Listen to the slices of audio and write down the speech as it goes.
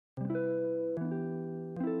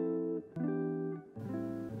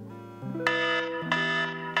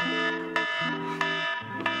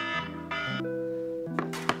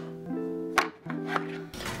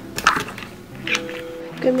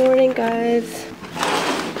Good morning, guys.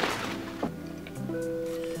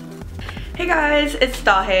 Hey guys, it's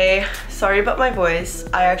Dahye. Sorry about my voice.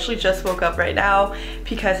 I actually just woke up right now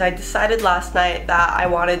because I decided last night that I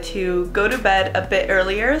wanted to go to bed a bit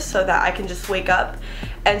earlier so that I can just wake up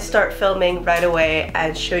and start filming right away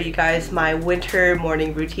and show you guys my winter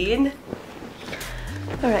morning routine.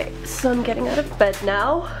 Alright, so I'm getting out of bed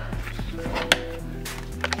now.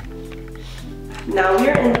 Now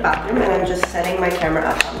we're in the bathroom and I'm just setting my camera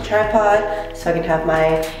up on the tripod so I can have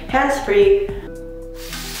my hands free.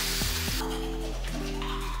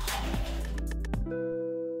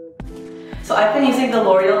 So I've been using the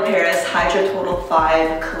L'Oreal Paris Hydra Total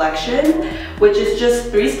 5 collection, which is just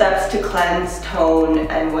 3 steps to cleanse, tone,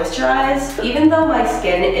 and moisturize. Even though my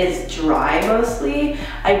skin is dry mostly,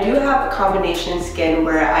 I do have a combination skin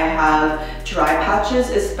where I have dry patches,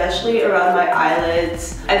 especially around my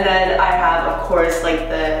eyelids. And then I have, of course, like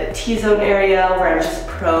the T-zone area where I'm just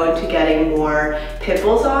prone to getting more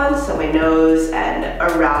pimples on, so my nose and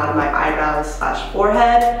around my eyebrows /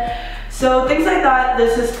 forehead. So things like that,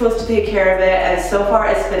 this is supposed to take care of it, and so far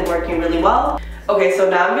it's been working really well. Okay, so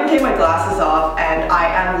now I'm gonna take my glasses off and I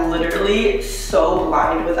am literally so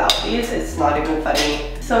blind without these, it's not even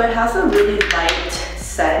funny. So it has a really light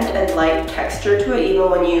scent and light texture to it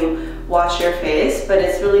even when you wash your face, but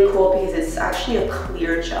it's really cool because it's actually a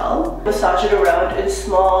clear gel. Massage it around in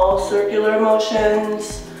small circular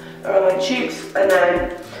motions around my cheeks and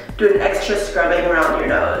then do an extra scrubbing around your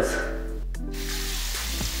nose.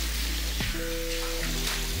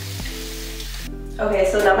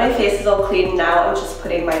 Okay, so now my face is all clean. Now I'm just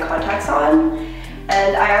putting my contacts on.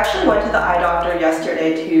 And I actually went to the eye doctor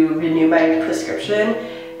yesterday to renew my prescription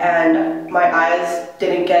and my eyes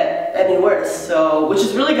didn't get any worse, so which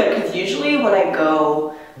is really good because usually when I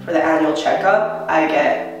go for the annual checkup, I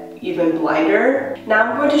get even blinder. Now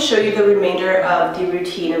I'm going to show you the remainder of the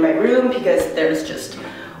routine in my room because there's just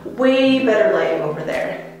way better lighting over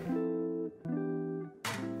there.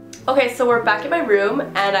 Okay, so we're back in my room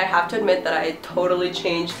and I have to admit that I totally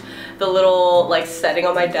changed the little like setting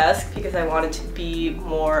on my desk because I wanted to be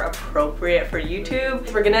more appropriate for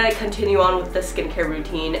YouTube. We're gonna continue on with the skincare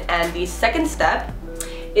routine, and the second step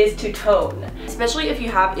is to tone. Especially if you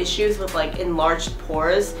have issues with like enlarged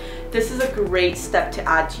pores, this is a great step to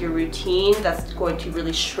add to your routine that's going to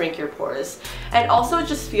really shrink your pores. And also it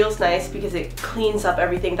just feels nice because it cleans up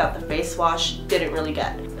everything that the face wash didn't really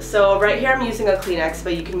get. So right here I'm using a Kleenex,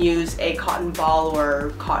 but you can use a cotton ball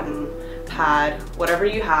or cotton pad, whatever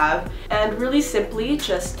you have. And really simply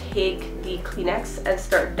just take the Kleenex and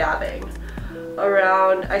start dabbing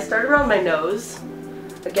around. I start around my nose,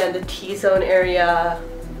 again the T-zone area,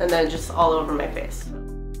 and then just all over my face.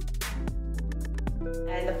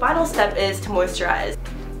 And the final step is to moisturize.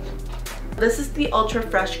 This is the Ultra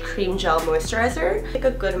Fresh Cream Gel Moisturizer. Take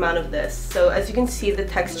a good amount of this. So as you can see, the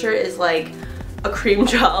texture is like a cream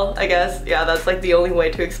gel, I guess. Yeah, that's like the only way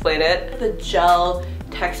to explain it. The gel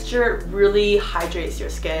texture really hydrates your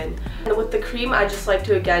skin. And with the cream, I just like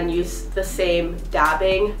to again use the same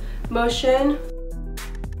dabbing motion.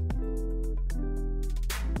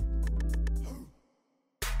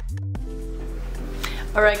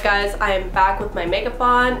 Alright guys, I am back with my makeup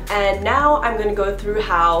on, and now I'm going to go through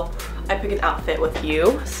how I pick an outfit with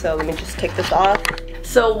you. So let me just take this off.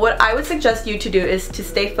 So what I would suggest you to do is to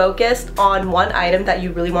stay focused on one item that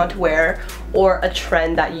you really want to wear or a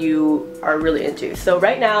trend that you are really into. So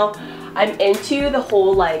right now, I'm into the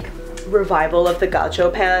whole like revival of the gaucho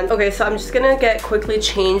pants. Okay, so I'm just gonna get quickly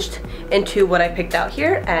changed into what I picked out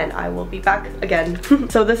here and I will be back again.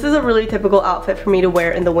 So this is a really typical outfit for me to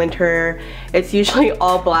wear in the winter. It's usually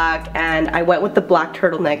all black and I went with the black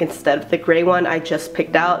turtleneck instead of the gray one I just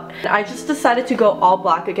picked out. I just decided to go all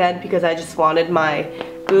black again because I just wanted my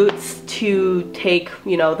boots to take,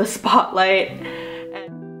 you know, the spotlight.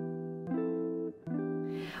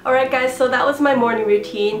 Alright guys, so that was my morning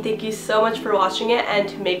routine. Thank you so much for watching it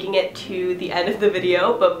and making it to the end of the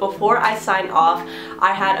video. But before I sign off,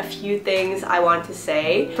 I had a few things I wanted to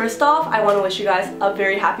say. First off, I want to wish you guys a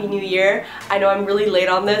very happy new year. I know I'm really late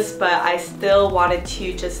on this, but I still wanted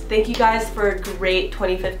to just thank you guys for a great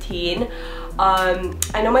 2015.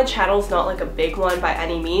 I know my channel's not like a big one by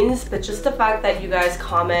any means, but just the fact that you guys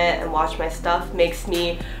comment and watch my stuff makes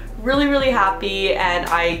me really happy, and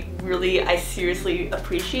I seriously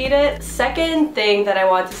appreciate it. Second thing that I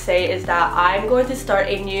want to say is that I'm going to start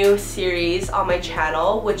a new series on my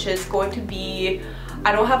channel, which is going to be,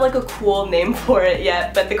 I don't have like a cool name for it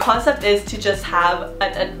yet, but the concept is to just have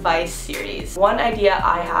an advice series. One idea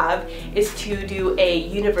I have is to do a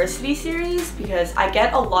university series because I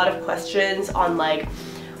get a lot of questions on like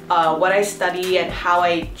what I study and how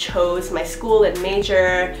I chose my school and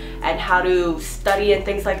major and how to study and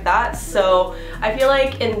things like that. So I feel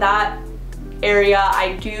like in that area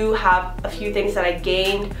I do have a few things that I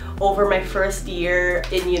gained over my first year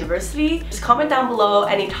in university. Just comment down below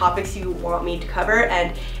any topics you want me to cover,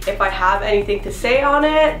 and if I have anything to say on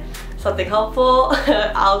it, something helpful,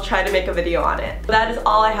 I'll try to make a video on it. That is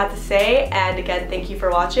all I had to say, and again, thank you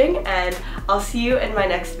for watching, and I'll see you in my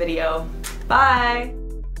next video. Bye!